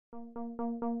Alright,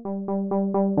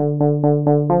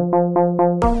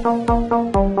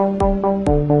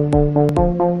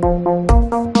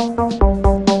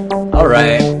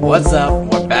 what's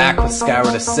up? We're back with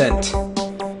Skyward Ascent.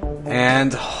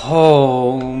 And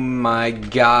oh my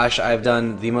gosh, I've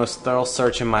done the most thorough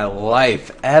search in my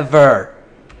life ever.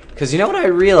 Because you know what I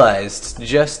realized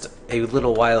just a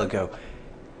little while ago?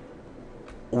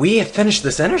 We have finished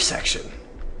this intersection.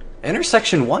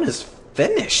 Intersection 1 is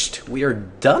finished. We are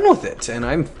done with it, and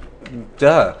I'm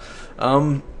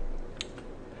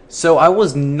so I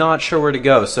was not sure where to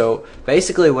go. So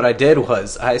basically what I did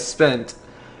was I spent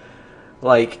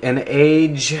like an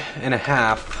age and a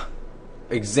half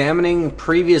examining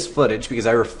previous footage because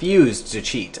I refused to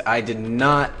cheat. I didn't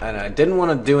want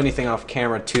to do anything off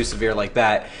camera too severe like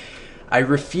that. I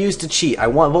refused to cheat.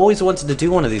 I've always wanted to do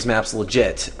one of these maps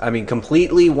legit. I mean,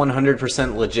 completely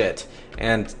 100% legit.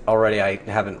 And already I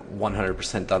haven't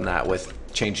 100% done that with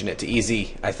changing it to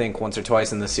easy, I think, once or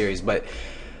twice in this series. But,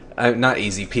 not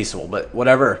easy, peaceful, but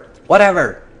whatever.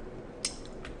 Whatever!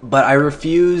 But I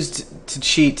refused to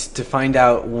cheat to find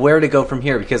out where to go from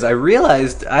here because I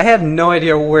realized I had no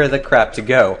idea where the crap to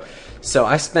go. So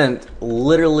I spent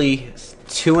literally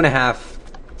 2.5,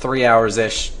 3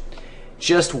 hours-ish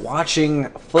just watching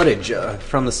footage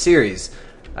from the series.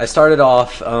 I started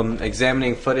off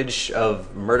examining footage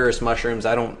of murderous mushrooms.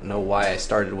 I don't know why I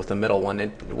started with the middle one.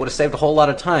 It would have saved a whole lot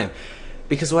of time.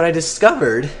 Because what I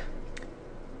discovered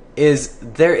is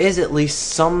there is at least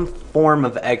some form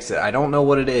of exit. I don't know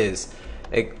what it is.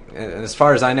 As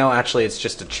far as I know, actually it's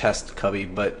just a chest cubby,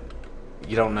 but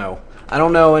you don't know. I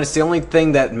don't know, and it's the only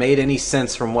thing that made any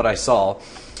sense from what I saw.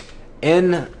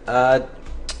 In,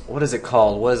 what is it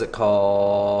called? What is it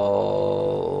called?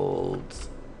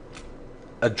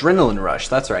 Adrenaline Rush,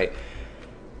 that's right.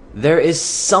 There is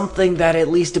something that at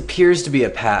least appears to be a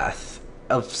path.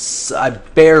 I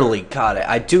barely caught it.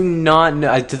 I do not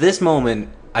know, to this moment,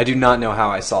 I do not know how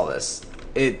I saw this.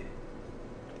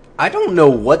 I don't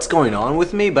know what's going on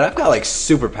with me, but I've got like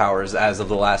superpowers as of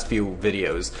the last few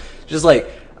videos. Just like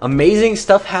amazing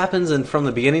stuff happens, and from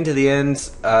the beginning to the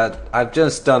end, I've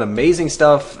just done amazing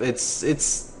stuff.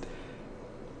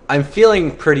 I'm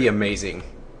feeling pretty amazing.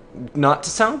 Not to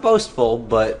sound boastful,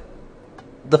 but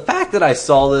the fact that I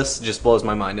saw this just blows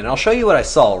my mind, and I'll show you what I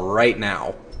saw right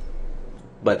now.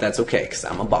 But that's okay, because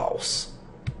I'm a boss.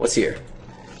 What's here?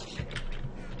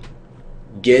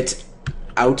 Get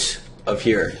out of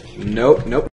here. Nope,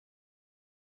 nope.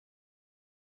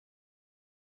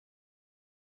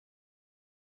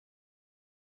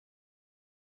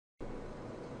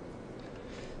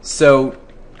 So,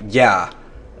 yeah.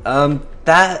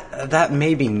 That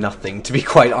may be nothing, to be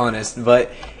quite honest,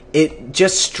 but it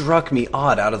just struck me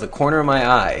odd out of the corner of my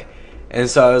eye. And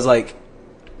so I was like,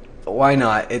 why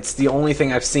not? It's the only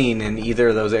thing I've seen in either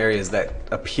of those areas that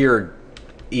appeared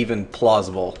even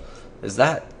plausible. Is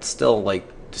that still, like,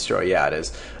 destroy? Yeah, it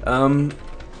is.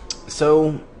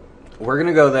 So, we're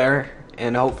gonna go there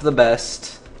and hope for the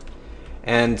best.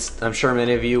 And I'm sure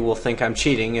many of you will think I'm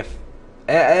cheating if...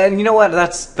 And you know what?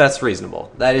 That's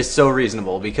reasonable. That is so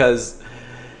reasonable because...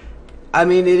 I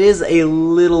mean, it is a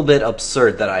little bit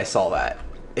absurd that I saw that.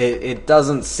 It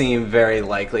doesn't seem very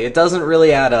likely. It doesn't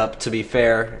really add up, to be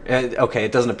fair. Okay,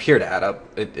 it doesn't appear to add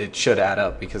up. It should add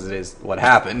up because it is what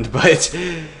happened, but...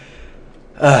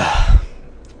 I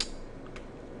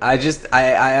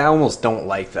almost don't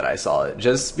like that I saw it,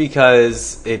 just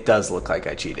because it does look like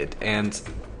I cheated. And...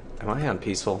 Am I on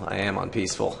peaceful? I am on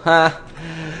peaceful. Ha!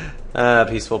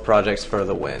 Peaceful projects for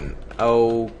the win.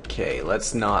 Okay,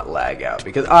 let's not lag out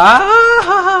because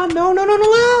no, no, no, no, no.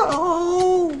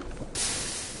 Oh.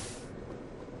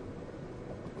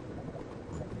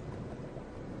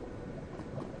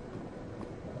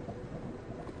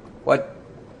 What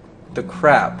the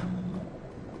crap?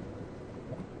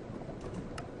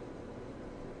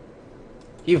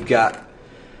 You've got...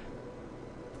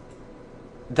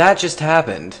 That just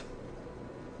happened.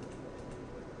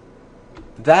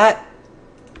 That...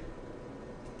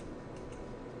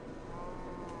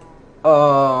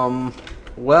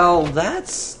 Well,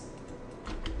 that's...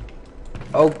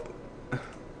 Oh...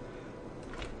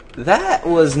 That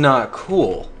was not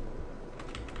cool.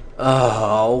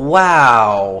 Oh,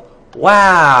 wow.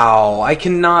 Wow. I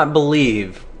cannot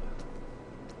believe.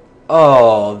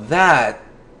 Oh, that...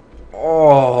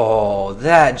 Oh,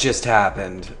 that just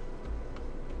happened.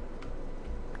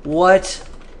 What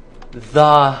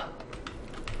the...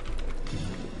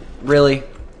 Really?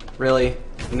 Really?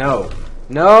 No.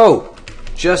 No!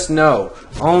 Just no.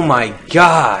 Oh my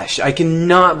gosh. I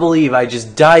cannot believe I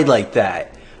just died like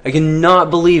that. I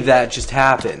cannot believe that just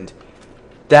happened.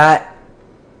 That...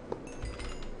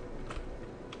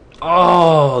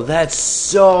 Oh, that's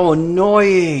so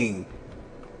annoying.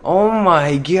 Oh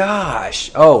my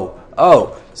gosh. Oh,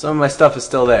 some of my stuff is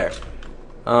still there.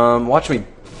 Watch me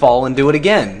fall and do it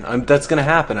again. That's gonna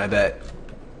happen, I bet.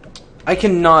 I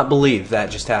cannot believe that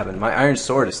just happened. My iron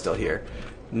sword is still here.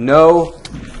 No.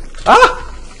 Ah!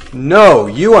 No,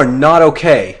 you are not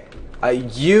okay.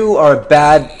 You are a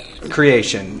bad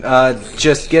creation.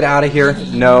 Just get out of here.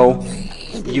 No.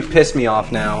 You pissed me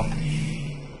off now.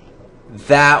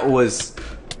 That was...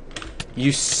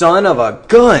 You son of a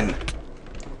gun!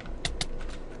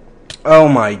 Oh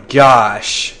my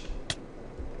gosh.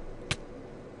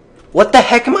 What the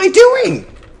heck am I doing?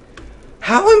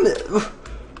 How am...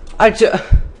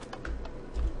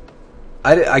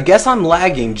 I guess I'm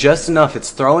lagging just enough.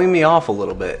 It's throwing me off a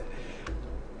little bit.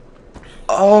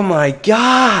 Oh my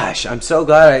gosh. I'm so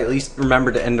glad I at least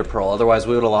remembered to Ender Pearl. Otherwise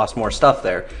we would have lost more stuff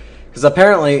there. Because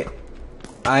apparently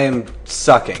I am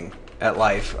sucking at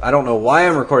life. I don't know why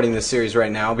I'm recording this series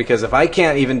right now, because if I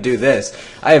can't even do this,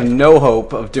 I have no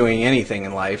hope of doing anything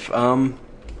in life.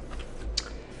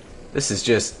 This is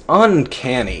just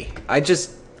uncanny.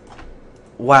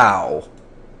 Wow.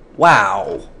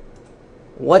 Wow.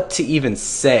 What to even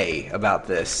say about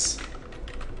this?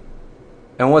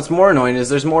 And what's more annoying is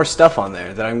there's more stuff on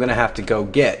there that I'm gonna have to go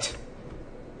get.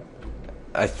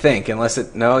 I think, unless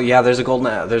it... No, yeah, there's a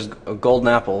golden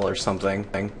apple or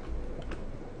something.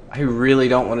 I really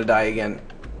don't want to die again.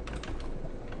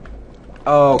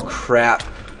 Oh, crap.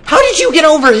 How did you get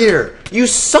over here? You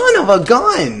son of a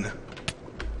gun!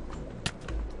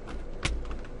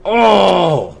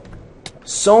 Oh!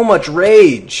 So much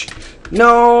rage.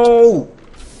 No!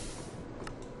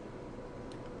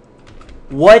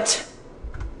 What?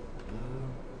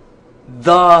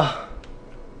 The...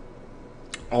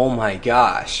 Oh my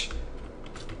gosh.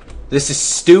 This is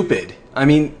stupid. I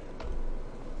mean...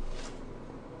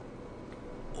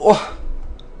 Oh,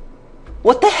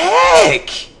 what the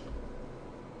heck?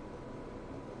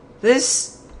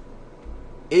 This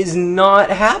is not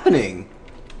happening.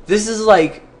 This is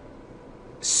like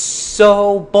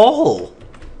so bull.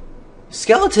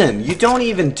 Skeleton, you don't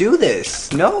even do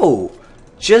this. No.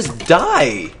 Just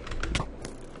die.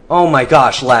 Oh my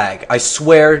gosh, lag. I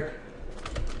swear.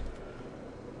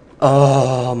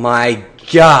 Oh my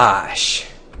gosh.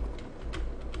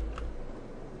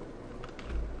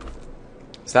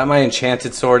 Is that my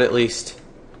enchanted sword at least?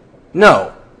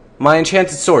 No. My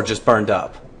enchanted sword just burned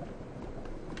up.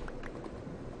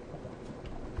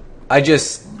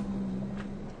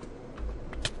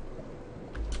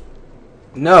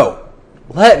 No.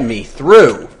 Let me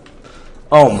through.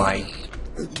 Oh my.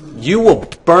 You will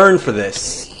burn for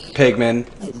this, Pigman.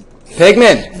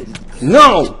 Pigman!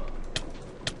 No!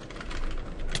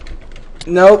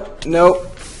 Nope,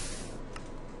 nope.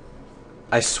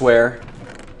 I swear.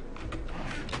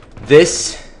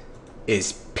 This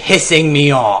is pissing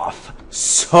me off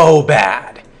so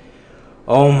bad.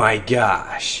 Oh my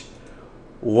gosh.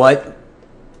 What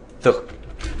the...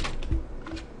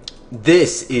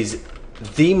 This is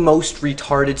the most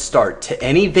retarded start to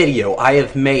any video I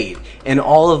have made in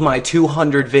all of my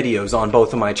 200 videos on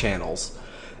both of my channels.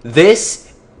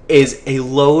 This is a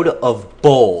load of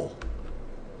bull.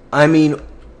 I mean,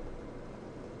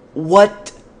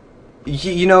 what...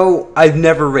 You know, I've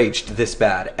never raged this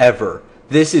bad, ever.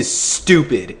 This is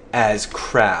stupid as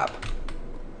crap.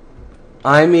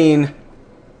 I mean,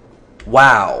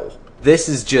 wow. This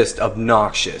is just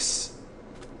obnoxious.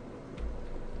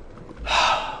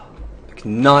 I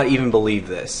cannot even believe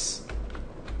this.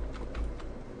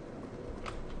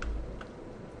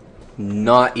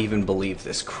 Not even believe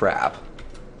this crap.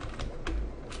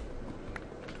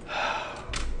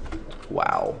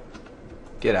 Wow.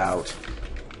 Get out.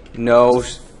 No.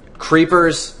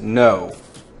 Creepers? No.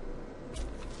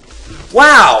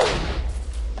 Wow!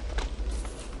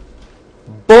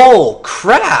 Bull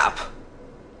crap!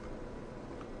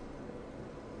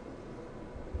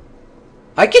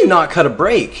 I cannot cut a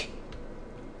break.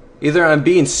 Either I'm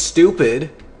being stupid,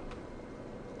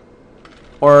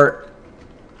 or...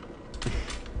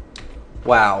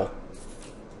 Wow.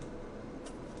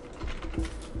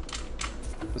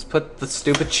 Let's put the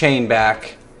stupid chain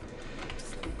back.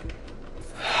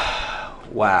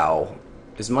 Wow.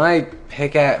 Is my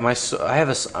pickaxe... I have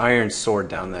an iron sword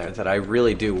down there that I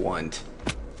really do want.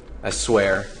 I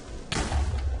swear.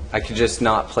 I could just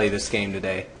not play this game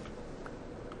today.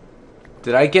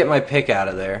 Did I get my pick out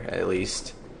of there, at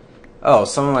least? Oh,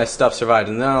 some of my stuff survived,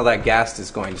 and now that ghast is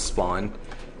going to spawn.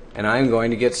 And I'm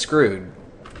going to get screwed.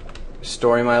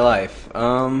 Story of my life.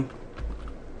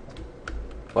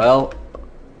 Well,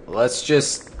 let's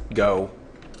just go.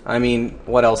 I mean,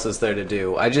 what else is there to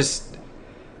do?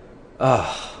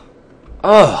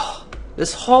 Ugh,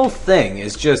 this whole thing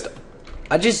is just...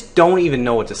 I just don't even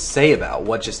know what to say about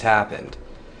what just happened.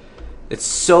 It's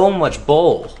so much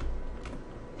bull.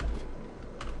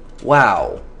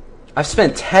 Wow. I've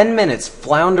spent 10 minutes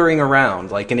floundering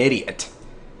around like an idiot.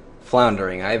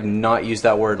 Floundering. I have not used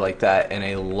that word like that in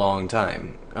a long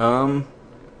time.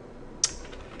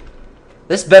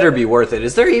 This better be worth it.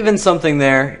 Is there even something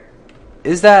there?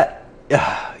 Is that...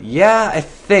 yeah, I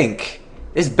think.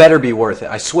 This better be worth it.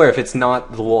 I swear, if it's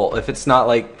not the wall, if it's not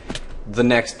like the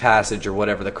next passage or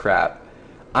whatever the crap,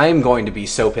 I am going to be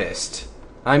so pissed.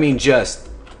 I mean, just...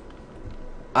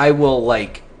 I will,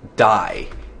 like, die.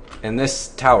 And this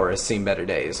tower has seen better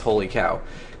days. Holy cow.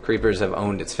 Creepers have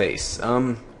owned its face.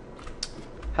 How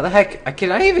the heck...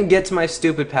 Can I even get to my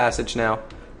stupid passage now?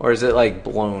 Or is it, like,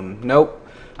 blown? Nope.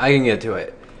 I can get to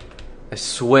it. I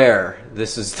swear,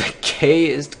 this is the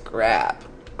gayest crap.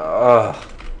 Ugh.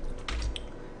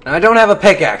 And I don't have a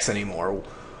pickaxe anymore.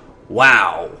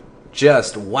 Wow.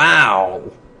 Just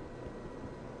wow.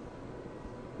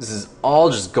 This is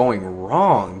all just going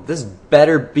wrong. This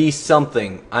better be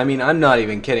something. I mean, I'm not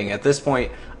even kidding. At this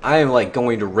point, I am like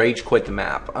going to rage quit the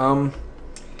map.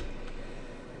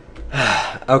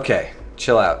 Okay.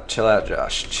 Chill out,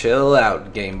 Josh. Chill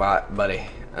out, GameBot, buddy.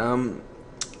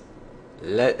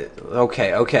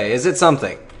 Okay. Is it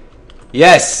something?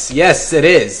 Yes, it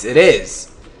is. It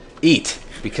is. Eat,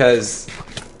 because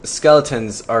the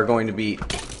skeletons are going to be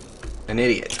an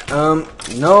idiot.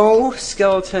 No,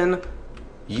 skeleton.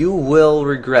 You will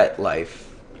regret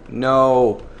life.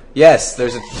 No. Yes,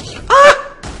 there's a...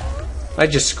 Ah! I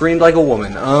just screamed like a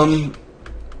woman.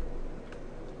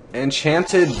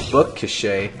 Enchanted book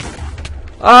cachet.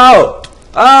 Oh!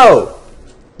 Oh!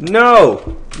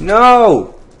 No!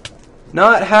 No!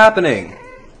 Not happening.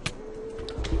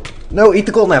 No, eat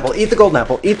the golden apple. Eat the golden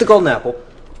apple. Eat the golden apple.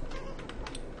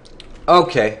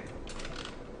 Okay.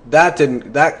 That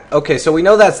didn't... Okay, so we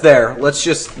know that's there. Let's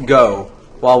just go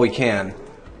while we can.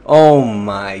 Oh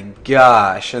my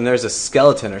gosh. And there's a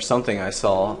skeleton or something I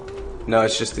saw. No,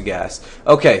 it's just the gas.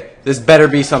 Okay, this better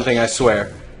be something, I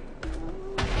swear.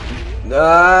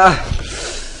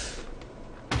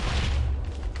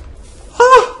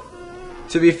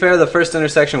 To be fair, the first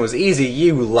intersection was easy,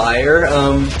 you liar.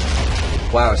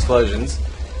 Wow, explosions.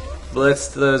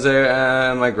 Blitzed those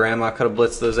areas. My grandma could have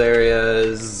blitzed those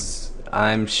areas.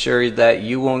 I'm sure that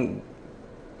you won't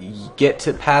get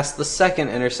to past the second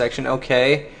intersection.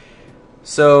 Okay.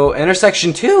 So,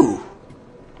 intersection 2.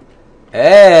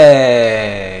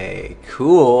 Hey,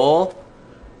 cool.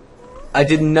 I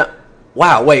did not...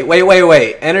 Wow,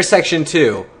 wait. Intersection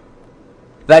 2.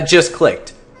 That just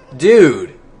clicked.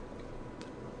 Dude.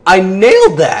 I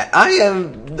nailed that.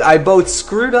 I both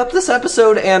screwed up this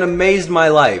episode and amazed my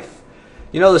life.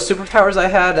 You know the superpowers I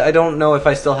had? I don't know if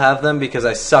I still have them because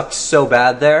I sucked so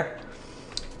bad there.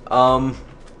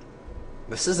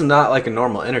 This is not like a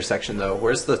normal intersection though.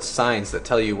 Where's the signs that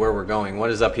tell you where we're going?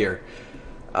 What is up here?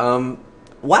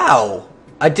 Wow.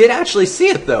 I did actually see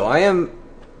it though. I am...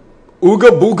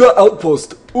 Ooga Booga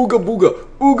Outpost. Ooga Booga.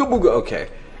 Ooga Booga. Okay.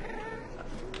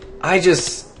 I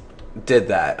just did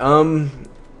that.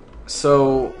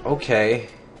 So, okay.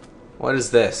 What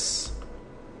is this?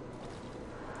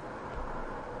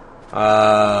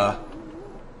 Oh.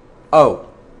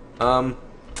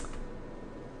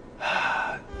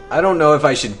 I don't know if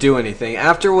I should do anything.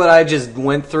 After what I just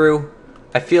went through,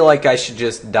 I feel like I should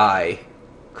just die.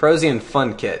 Crosian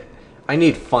Fun Kit. I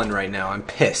need fun right now. I'm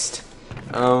pissed.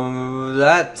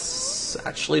 That's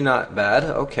actually not bad.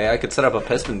 Okay, I could set up a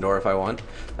piston door if I want.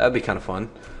 That'd be kind of fun.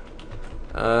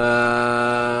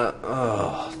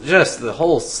 Just the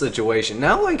whole situation.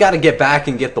 Now I gotta get back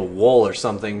and get the wool or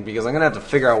something, because I'm gonna have to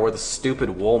figure out where the stupid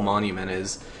wool monument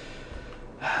is.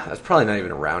 That's probably not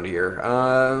even around here.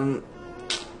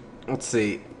 Let's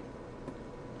see.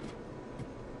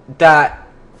 That...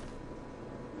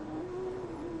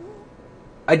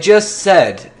 I just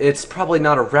said it's probably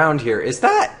not around here. Is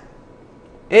that...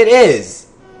 It is!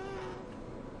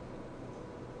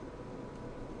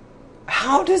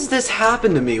 How does this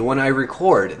happen to me when I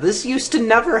record? This used to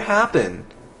never happen.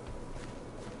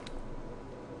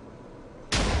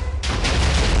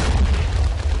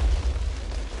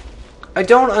 I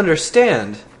don't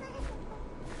understand.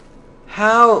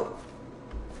 How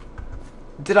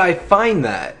did I find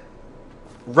that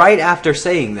right after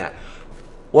saying that?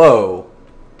 Whoa.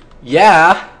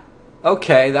 Yeah.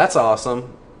 Okay, that's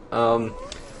awesome.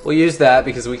 We'll use that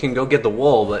because we can go get the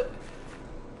wool, but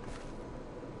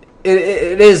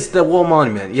it is the wool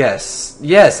monument. Yes.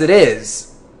 Yes, it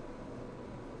is.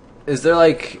 Is there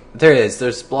like... There is.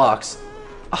 There's blocks.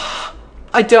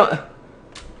 I don't...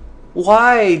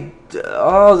 Why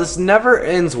Oh, this never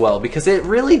ends well because it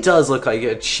really does look like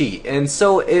a cheat. And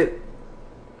so it...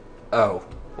 Oh,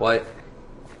 what?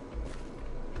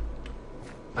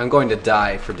 I'm going to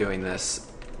die for doing this.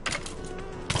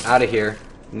 Out of here.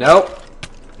 Nope.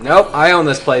 Nope, I own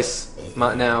this place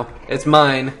now. It's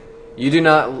mine. You do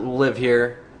not live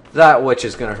here. That witch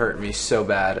is going to hurt me so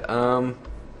bad.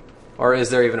 Or is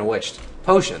there even a witch?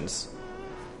 Potions.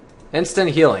 Instant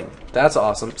healing. That's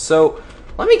awesome. So,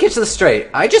 let me get to this straight.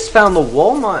 I just found the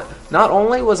wool Not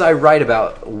only was I right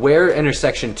about where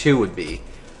intersection 2 would be,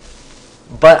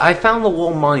 but I found the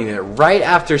wool monument right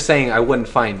after saying I wouldn't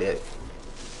find it.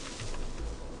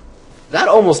 That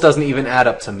almost doesn't even add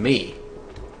up to me.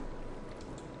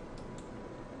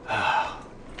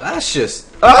 That's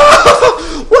just...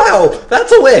 Oh! Wow!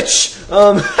 That's a witch!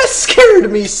 That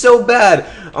scared me so bad.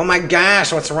 Oh my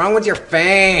gosh, what's wrong with your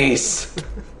face?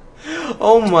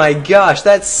 Oh my gosh,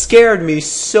 that scared me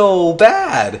so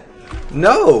bad.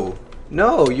 No.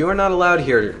 No, you are not allowed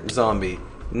here, zombie.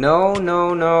 No,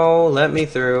 no, no. Let me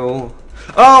through.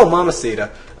 Oh,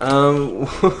 Mamacita.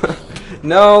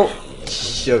 No.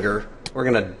 Sugar. We're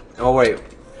gonna... Oh, wait.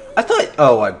 I thought...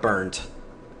 Oh, I burned.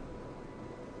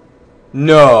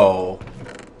 No.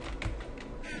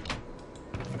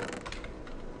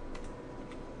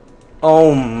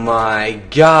 Oh my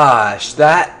gosh.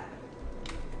 That...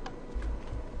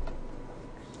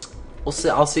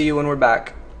 I'll see you when we're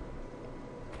back.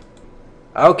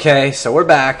 Okay, so we're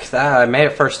back. I made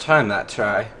it first time that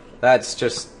try. That's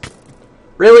just...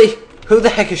 Really? Who the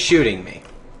heck is shooting me?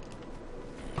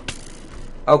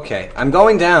 Okay, I'm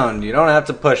going down. You don't have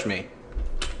to push me.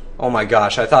 Oh my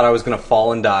gosh, I thought I was gonna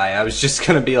fall and die. I was just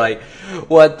gonna be like,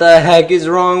 what the heck is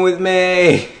wrong with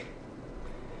me?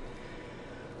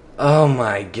 Oh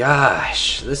my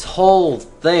gosh, this whole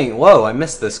thing. Whoa, I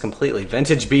missed this completely.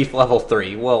 Vintage beef level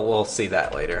 3. Well, we'll see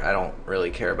that later. I don't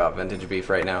really care about vintage beef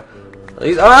right now.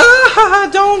 Please,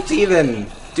 don't even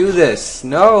do this.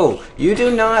 No, you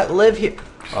do not live here.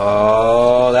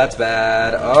 Oh, that's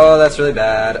bad. Oh, that's really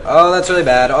bad. Oh, that's really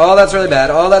bad. Oh, that's really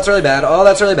bad. Oh, that's really bad. Oh,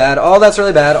 that's really bad. Oh, that's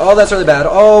really bad. Oh, that's really bad.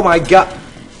 Oh my god.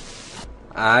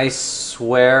 I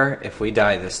swear if we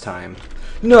die this time.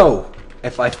 No.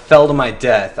 If I fell to my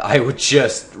death, I would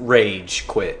just rage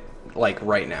quit. Like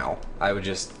right now. I would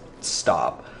just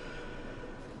stop.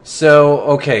 So,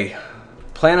 okay.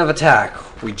 Plan of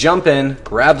attack. We jump in,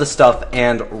 grab the stuff,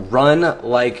 and run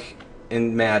like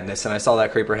in madness. And I saw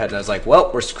that creeper head and I was like, well,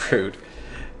 we're screwed.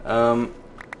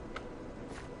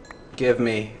 Give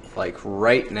me, like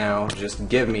right now, just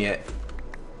give me it.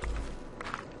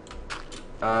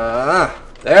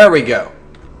 There we go.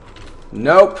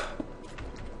 Nope.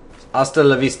 Hasta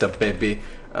la vista, baby.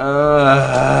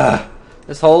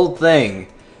 This whole thing.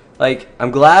 Like,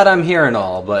 I'm glad I'm here and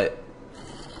all, but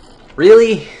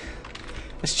really?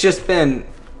 It's just been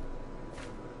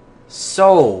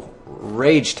so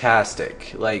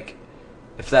rage-tastic. Like,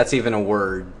 if that's even a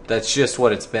word. That's just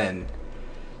what it's been.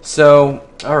 So,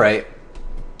 alright.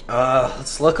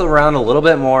 Let's look around a little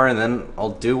bit more and then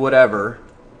I'll do whatever.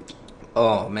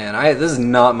 Oh man, this is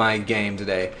not my game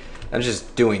today. I'm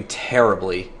just doing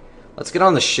terribly. Let's get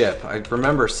on the ship. I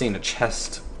remember seeing a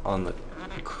chest on the...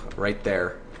 right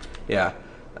there. Yeah.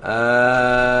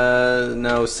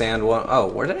 No, sand one. Oh,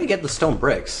 where did I get the stone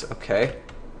bricks? Okay.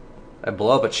 I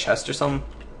blow up a chest or something?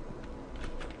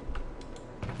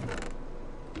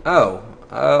 Oh.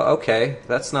 Okay.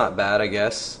 That's not bad, I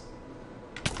guess.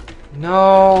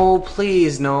 No,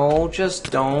 please, no.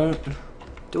 Just don't.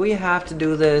 Do we have to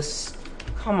do this?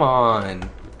 Come on.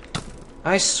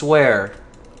 I swear.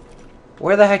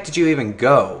 Where the heck did you even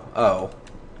go? Oh.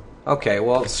 Okay,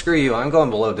 well, screw you. I'm going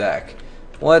below deck.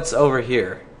 What's over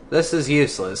here? This is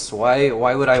useless. Why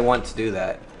would I want to do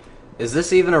that? Is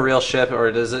this even a real ship,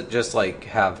 or does it just, like,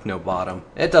 have no bottom?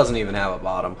 It doesn't even have a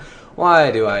bottom.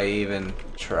 Why do I even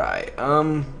try?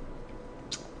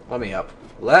 Let me up.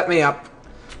 Let me up.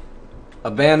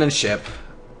 Abandon ship.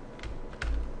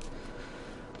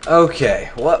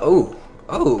 Okay. What? Ooh.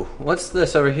 Oh, what's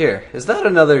this over here? Is that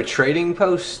another trading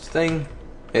post thing?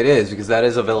 It is, because that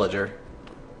is a villager.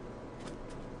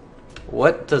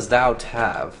 What does thou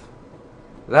have?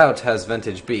 Thou has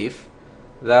vintage beef.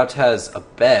 Thou has a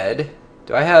bed.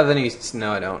 Do I have any?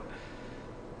 No, I don't.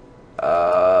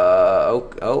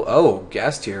 Oh,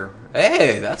 gas tier.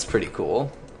 Hey, that's pretty cool.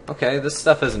 Okay, this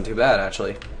stuff isn't too bad,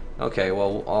 actually. Okay,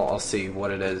 well, I'll see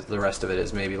what it is. The rest of it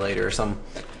is maybe later or something.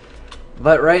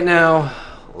 But right now...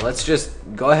 let's just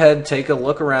go ahead, take a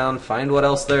look around, find what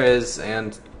else there is,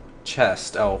 and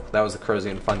chest. Oh, that was the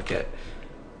Corrosion Fun Kit.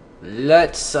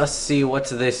 Let's us see what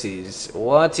this is.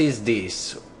 What is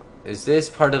this? Is this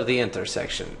part of the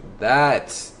intersection?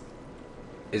 That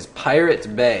is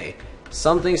Pirate Bay.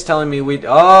 Something's telling me we...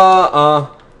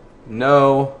 No.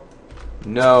 No.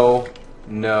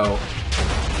 No.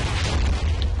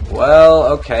 Well,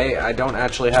 okay, I don't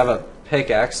actually have a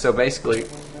pickaxe, so basically,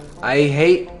 I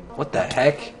hate... What the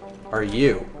heck are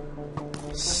you?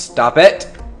 Stop it!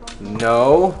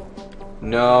 No.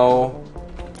 No.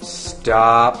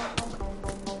 Stop.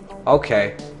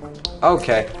 Okay.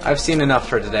 Okay, I've seen enough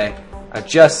for today. I've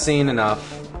just seen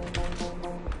enough.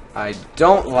 I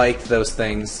don't like those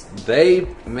things. They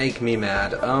make me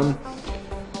mad.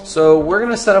 So we're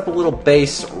gonna set up a little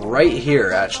base right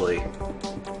here, actually.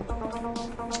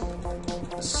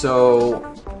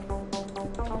 So,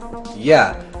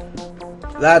 yeah,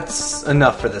 that's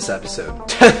enough for this episode.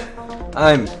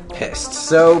 I'm pissed.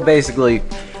 So basically,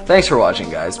 thanks for watching,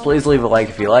 guys. Please leave a like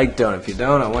if you like, don't if you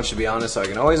don't. I want you to be honest so I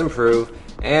can always improve.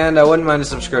 And I wouldn't mind a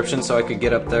subscription so I could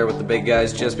get up there with the big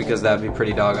guys, just because that would be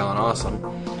pretty doggone awesome.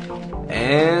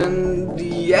 And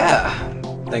yeah,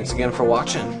 thanks again for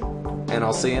watching, and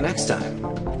I'll see you next time.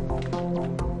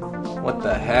 What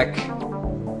the heck?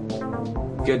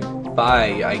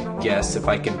 Goodbye, I guess, if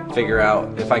I can figure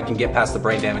out, if I can get past the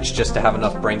brain damage just to have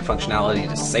enough brain functionality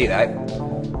to say that.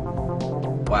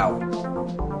 Wow.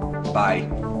 Bye.